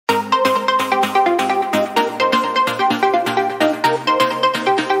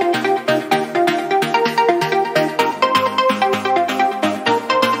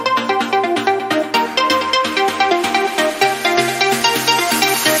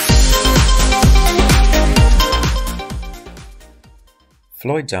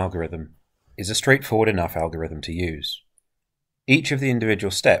Floyd's algorithm is a straightforward enough algorithm to use. Each of the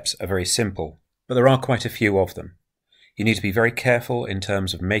individual steps are very simple, but there are quite a few of them. You need to be very careful in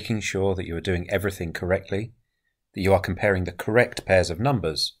terms of making sure that you are doing everything correctly, that you are comparing the correct pairs of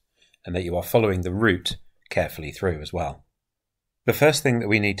numbers, and that you are following the route carefully through as well. The first thing that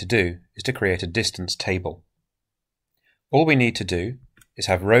we need to do is to create a distance table. All we need to do is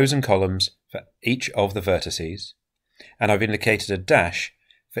have rows and columns for each of the vertices, and I've indicated a dash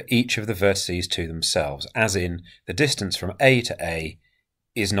for each of the vertices to themselves, as in the distance from A to A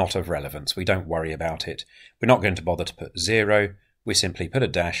is not of relevance. We don't worry about it. We're not going to bother to put 0. We simply put a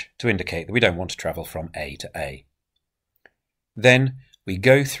dash to indicate that we don't want to travel from A to A. Then we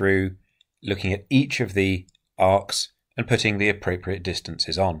go through looking at each of the arcs and putting the appropriate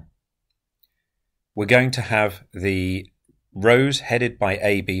distances on. We're going to have the rows headed by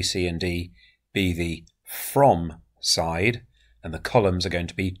A, B, C and D be the from side, and the columns are going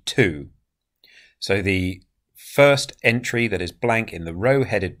to be to. So the first entry that is blank in the row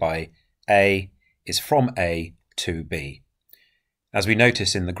headed by A is from A to B. As we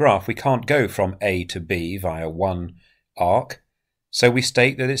notice in the graph, we can't go from A to B via one arc, so we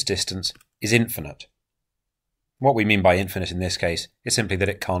state that its distance is infinite. What we mean by infinite in this case is simply that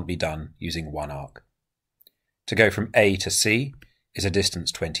it can't be done using one arc. To go from A to C is a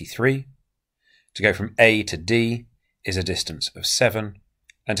distance 23. To go from A to D is a distance of 7.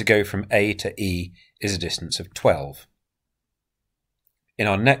 And to go from A to E is a distance of 12. In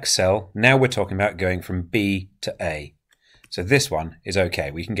our next cell, now we're talking about going from B to A. So this one is okay.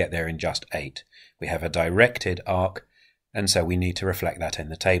 We can get there in just 8. We have a directed arc, and so we need to reflect that in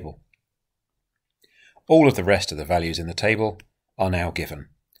the table. All of the rest of the values in the table are now given.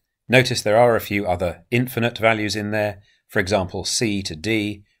 Notice there are a few other infinite values in there. For example, C to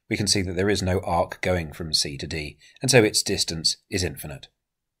D, we can see that there is no arc going from C to D, and so its distance is infinite.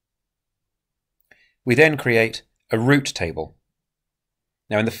 We then create a route table.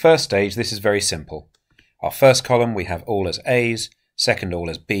 Now in the first stage, this is very simple. Our first column we have all as A's, second all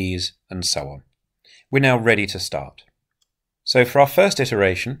as B's, and so on. We're now ready to start. So for our first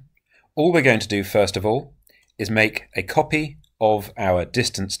iteration, all we're going to do first of all is make a copy of our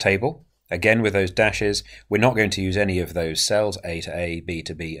distance table. Again, with those dashes, we're not going to use any of those cells, A to A, B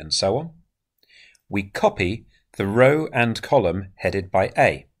to B, and so on. We copy the row and column headed by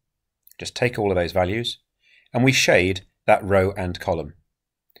A. Just take all of those values, and we shade that row and column.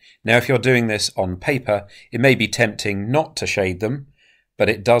 Now, if you're doing this on paper, it may be tempting not to shade them, but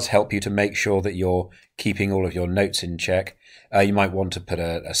it does help you to make sure that you're keeping all of your notes in check. You might want to put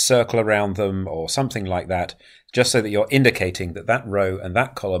a circle around them or something like that, just so that you're indicating that that row and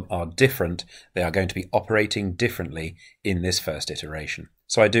that column are different. They are going to be operating differently in this first iteration.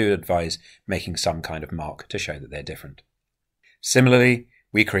 So I do advise making some kind of mark to show that they're different. Similarly,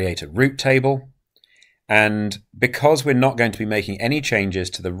 we create a route table, and because we're not going to be making any changes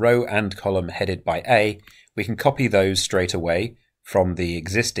to the row and column headed by A, we can copy those straight away from the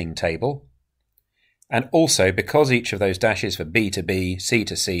existing table. And also, because each of those dashes for B to B, C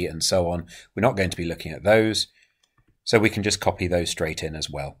to C, and so on, we're not going to be looking at those, so we can just copy those straight in as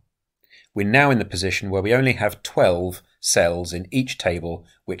well. We're now in the position where we only have 12 cells in each table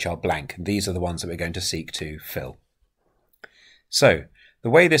which are blank. These are the ones that we're going to seek to fill. So, the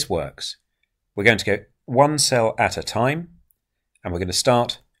way this works, we're going to go one cell at a time, and we're going to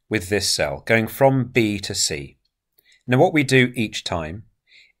start with this cell, going from B to C. Now what we do each time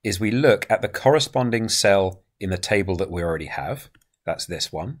is we look at the corresponding cell in the table that we already have, that's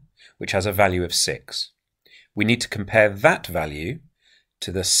this one, which has a value of 6. We need to compare that value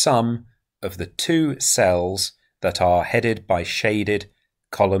to the sum of the two cells that are headed by shaded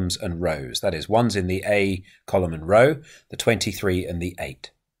columns and rows. That is, one's in the A column and row, the 23 and the 8.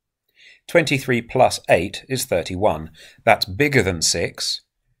 23 plus 8 is 31. That's bigger than 6,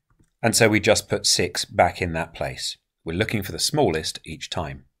 and so we just put 6 back in that place. We're looking for the smallest each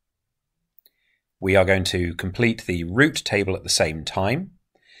time. We are going to complete the route table at the same time.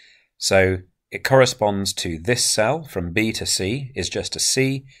 So it corresponds to this cell from B to C is just a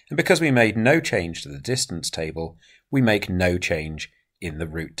C, and because we made no change to the distance table, we make no change in the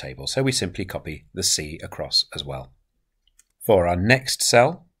route table. So we simply copy the C across as well. For our next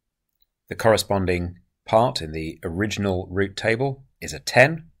cell, the corresponding part in the original route table is a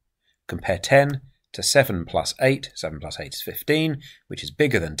 10. Compare 10 to 7 plus 8. 7 plus 8 is 15, which is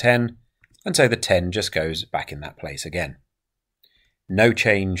bigger than 10. And so the 10 just goes back in that place again. No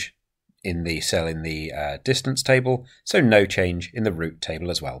change in the cell in the distance table, so no change in the route table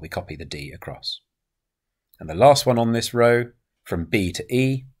as well. We copy the D across. And the last one on this row, from B to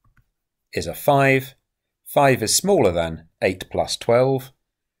E, is a 5. 5 is smaller than 8 plus 12.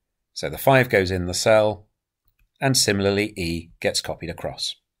 So the 5 goes in the cell, and similarly E gets copied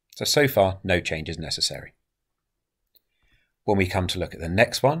across. So far, no change is necessary. When we come to look at the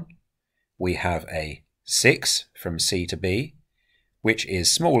next one, we have a 6 from C to B, which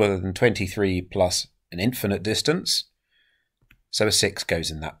is smaller than 23 plus an infinite distance. So a 6 goes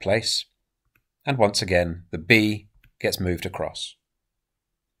in that place. And once again, the B gets moved across.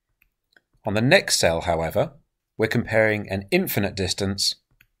 On the next cell, however, we're comparing an infinite distance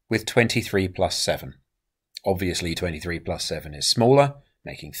with 23 plus 7. Obviously, 23 plus 7 is smaller,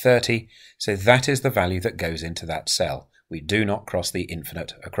 making 30, so that is the value that goes into that cell. We do not cross the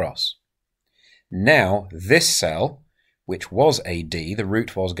infinite across. Now, this cell, which was a D, the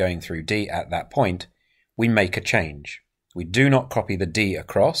root was going through D at that point, we make a change. We do not copy the D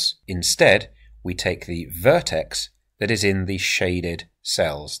across. Instead, we take the vertex that is in the shaded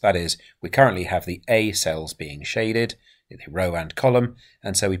cells. That is, we currently have the A cells being shaded, the row and column,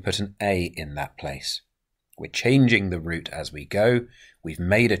 and so we put an A in that place. We're changing the root as we go. We've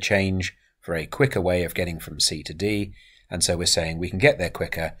made a change for a quicker way of getting from C to D, and so we're saying we can get there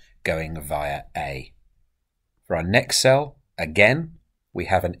quicker going via A. For our next cell, again, we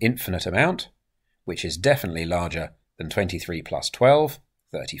have an infinite amount, which is definitely larger than 23 plus 12,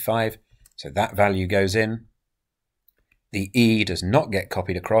 35, so that value goes in. The E does not get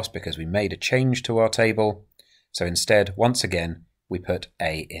copied across because we made a change to our table, so instead, once again, we put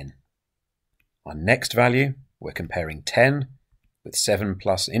A in. Our next value, we're comparing 10 with 7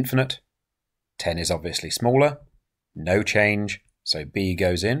 plus infinite. 10 is obviously smaller, no change, so B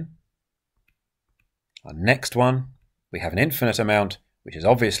goes in. Our next one, we have an infinite amount, which is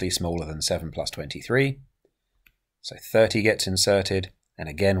obviously smaller than 7 plus 23. So 30 gets inserted, and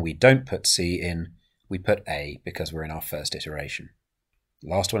again we don't put C in, we put A because we're in our first iteration.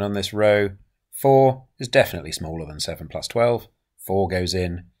 Last one on this row, 4 is definitely smaller than 7 plus 12. 4 goes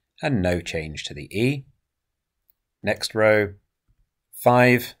in, and no change to the E. Next row,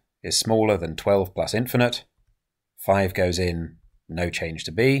 5 is smaller than 12 plus infinite. 5 goes in, no change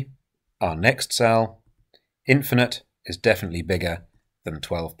to B. Our next cell, infinite is definitely bigger than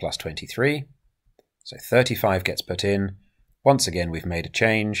 12 plus 23. So 35 gets put in. Once again, we've made a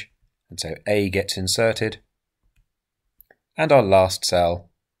change, and so A gets inserted. And our last cell,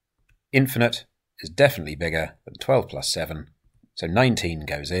 infinite, is definitely bigger than 12 plus 7. So 19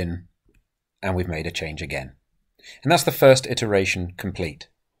 goes in, and we've made a change again. And that's the first iteration complete.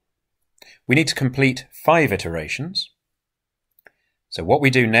 We need to complete 5 iterations. So what we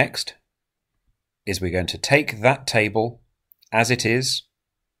do next is we're going to take that table as it is,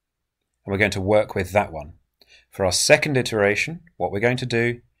 and we're going to work with that one. For our second iteration, what we're going to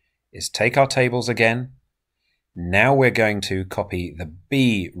do is take our tables again. Now we're going to copy the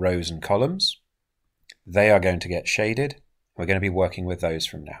B rows and columns. They are going to get shaded. We're going to be working with those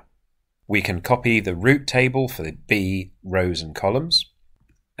from now. We can copy the root table for the B rows and columns.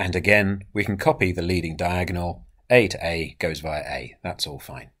 And again, we can copy the leading diagonal. A to A goes via A. That's all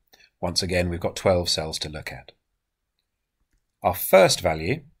fine. Once again, we've got 12 cells to look at. Our first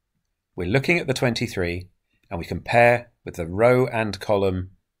value, we're looking at the 23, and we compare with the row and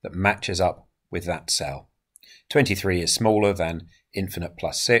column that matches up with that cell. 23 is smaller than infinite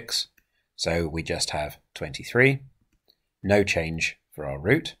plus 6, so we just have 23. No change for our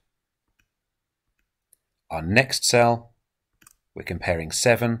root. Our next cell, we're comparing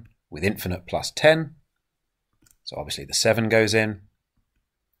 7 with infinite plus 10. So obviously the 7 goes in,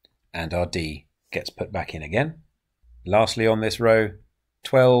 and our D gets put back in again. Lastly on this row,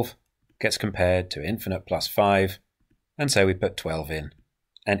 12 gets compared to infinite plus 5, and so we put 12 in,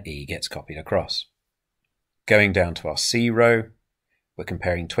 and E gets copied across. Going down to our C row, we're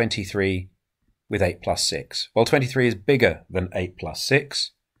comparing 23 with 8 plus 6. Well, 23 is bigger than 8 plus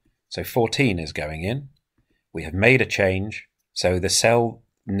 6, so 14 is going in. We have made a change, so the cell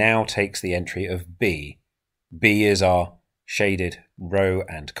now takes the entry of B. B is our shaded row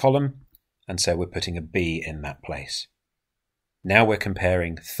and column, and so we're putting a B in that place. Now we're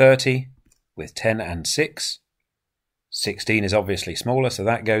comparing 30 with 10 and 6. 16 is obviously smaller, so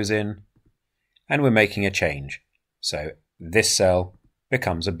that goes in, and we're making a change. So this cell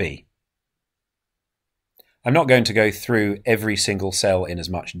becomes a B. I'm not going to go through every single cell in as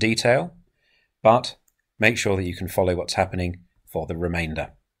much detail, but make sure that you can follow what's happening for the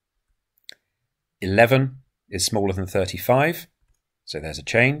remainder. 11 is smaller than 35, so there's a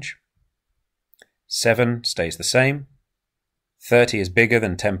change. 7 stays the same. 30 is bigger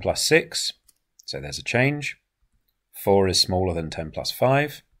than 10 plus 6, so there's a change. 4 is smaller than 10 plus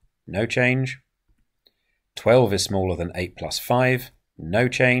 5, no change. 12 is smaller than 8 plus 5, no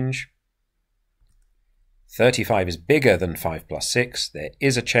change. 35 is bigger than 5 plus 6, there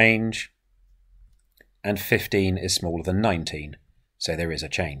is a change, and 15 is smaller than 19, so there is a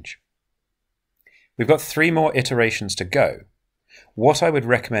change. We've got 3 more iterations to go. What I would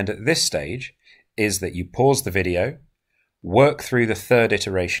recommend at this stage is that you pause the video, work through the 3rd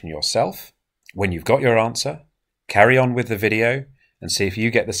iteration yourself. When you've got your answer, carry on with the video and see if you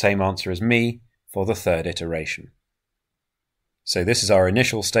get the same answer as me for the 3rd iteration. So this is our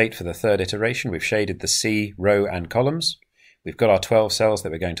initial state for the 3rd iteration. We've shaded the C row and columns. We've got our 12 cells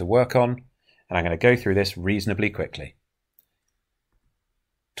that we're going to work on, and I'm going to go through this reasonably quickly.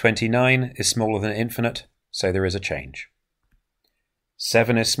 29 is smaller than infinite, so there is a change.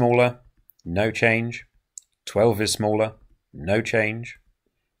 7 is smaller, no change. 12 is smaller, no change.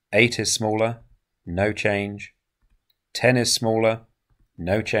 8 is smaller, no change. 10 is smaller,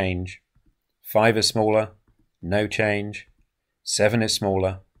 no change. 5 is smaller, no change. 7 is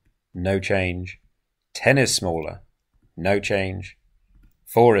smaller, no change. 10 is smaller, no change.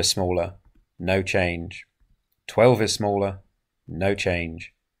 4 is smaller, no change. 12 is smaller, no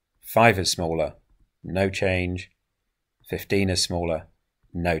change. 5 is smaller, no change. 15 is smaller,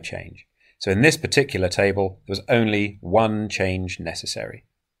 no change. So in this particular table, there was only one change necessary.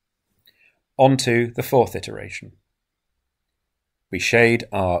 On to the 4th iteration. We shade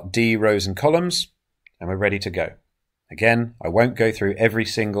our D rows and columns, and we're ready to go. Again, I won't go through every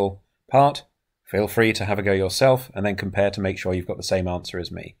single part. Feel free to have a go yourself and then compare to make sure you've got the same answer as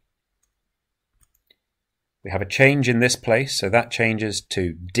me. We have a change in this place, so that changes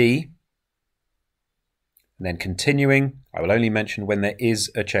to D. And then continuing, I will only mention when there is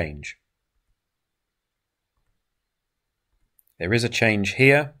a change. There is a change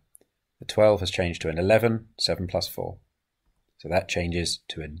here. The 12 has changed to an 11, 7 plus 4. So that changes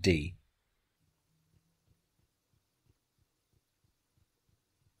to a D.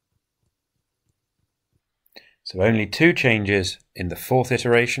 So only 2 changes in the 4th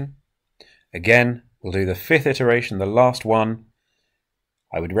iteration. Again, we'll do the 5th iteration, the last one.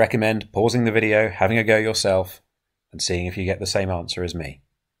 I would recommend pausing the video, having a go yourself, and seeing if you get the same answer as me.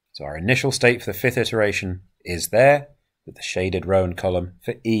 So our initial state for the 5th iteration is there, with the shaded row and column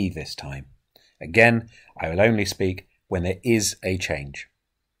for E this time. Again, I will only speak when there is a change.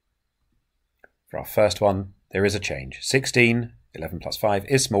 For our first one, there is a change. 16, 11 plus 5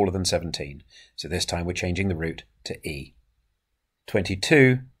 is smaller than 17, so this time we're changing the root to E.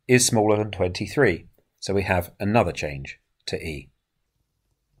 22 is smaller than 23, so we have another change to E.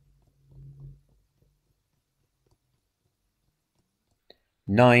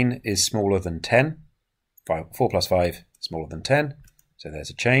 9 is smaller than 10, 4 plus 5 is smaller than 10, so there's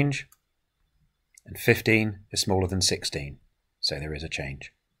a change. And 15 is smaller than 16, so there is a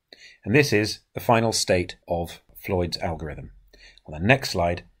change. And this is the final state of Floyd's algorithm. On the next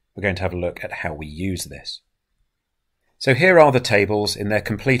slide, we're going to have a look at how we use this. So here are the tables in their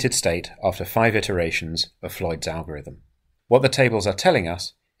completed state after 5 iterations of Floyd's algorithm. What the tables are telling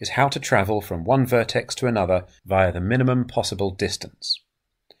us is how to travel from one vertex to another via the minimum possible distance.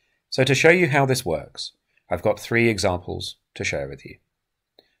 So to show you how this works, I've got 3 examples to share with you.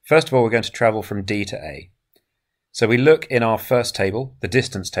 First of all, we're going to travel from D to A. So we look in our first table, the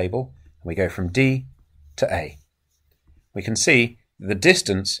distance table, and we go from D to A. We can see that the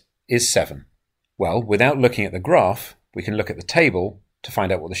distance is 7. Well, without looking at the graph, we can look at the table to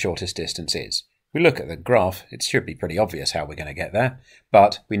find out what the shortest distance is. If we look at the graph, it should be pretty obvious how we're going to get there,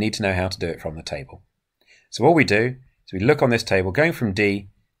 but we need to know how to do it from the table. So what we do is we look on this table going from D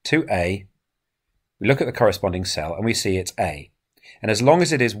to A, we look at the corresponding cell and we see it's A. And as long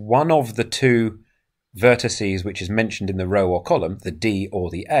as it is one of the 2 vertices which is mentioned in the row or column, the D or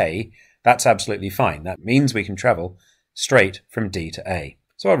the A, that's absolutely fine. That means we can travel straight from D to A.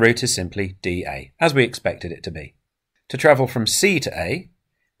 So our route is simply DA, as we expected it to be. To travel from C to A,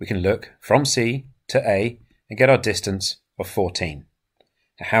 we can look from C to A and get our distance of 14.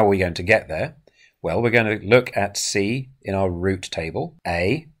 Now, how are we going to get there? Well, we're going to look at C in our route table,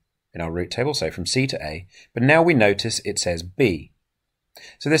 A in our route table, so from C to A, but now we notice it says B.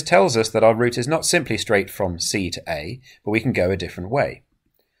 So this tells us that our route is not simply straight from C to A, but we can go a different way.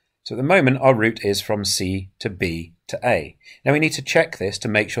 So at the moment our route is from C to B to A. Now we need to check this to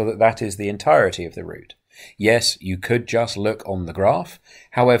make sure that that is the entirety of the route. Yes, you could just look on the graph.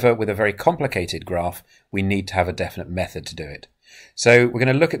 However, with a very complicated graph, we need to have a definite method to do it. So we're going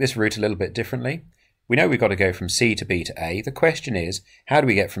to look at this route a little bit differently. We know we've got to go from C to B to A. The question is, how do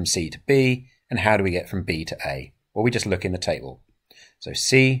we get from C to B and how do we get from B to A? Well, we just look in the table. So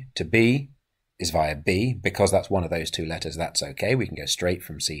C to B is via B. Because that's one of those 2 letters, that's okay. We can go straight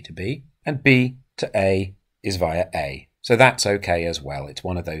from C to B. And B to A is via A. So that's okay as well. It's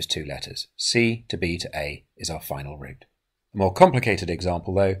one of those two letters. C to B to A is our final route. A more complicated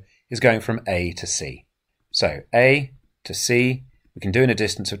example, though, is going from A to C. So A to C, we can do in a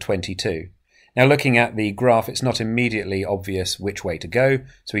distance of 22. Now looking at the graph, it's not immediately obvious which way to go,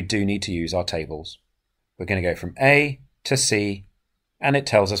 so we do need to use our tables. We're going to go from A to C, and it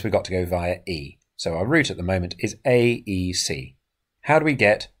tells us we've got to go via E. So our route at the moment is AEC. How do we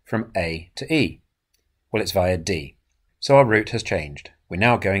get from A to E? Well, it's via D. So our route has changed. We're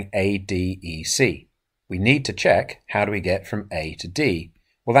now going ADEC. We need to check how do we get from A to D.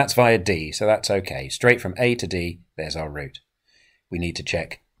 Well, that's via D, so that's okay. Straight from A to D, there's our route. We need to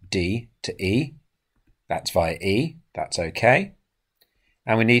check D to E. That's via E, that's okay.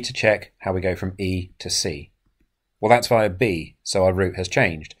 And we need to check how we go from E to C. Well, that's via B, so our route has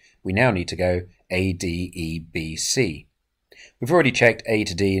changed. We now need to go ADEBC. We've already checked A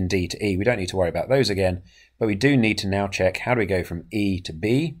to D and D to E. We don't need to worry about those again, but we do need to now check how do we go from E to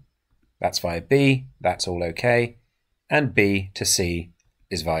B. That's via B, that's all okay. And B to C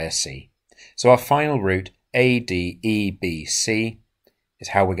is via C. So our final route, ADEBC, is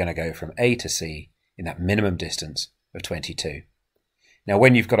how we're going to go from A to C in that minimum distance of 22. Now,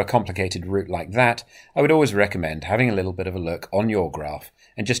 when you've got a complicated route like that, I would always recommend having a little bit of a look on your graph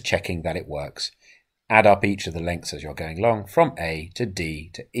and just checking that it works. Add up each of the lengths as you're going along, from A to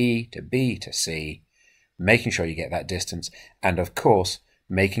D to E to B to C, making sure you get that distance, and of course,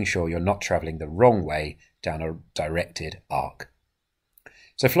 making sure you're not travelling the wrong way down a directed arc.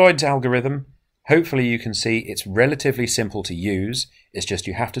 So Floyd's algorithm, hopefully you can see it's relatively simple to use, it's just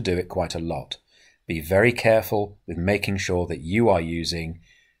you have to do it quite a lot. Be very careful with making sure that you are using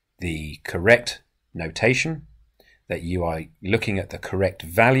the correct notation, that you are looking at the correct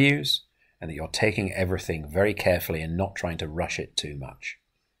values, and that you're taking everything very carefully and not trying to rush it too much.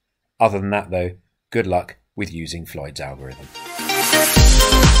 Other than that though, good luck with using Floyd's algorithm.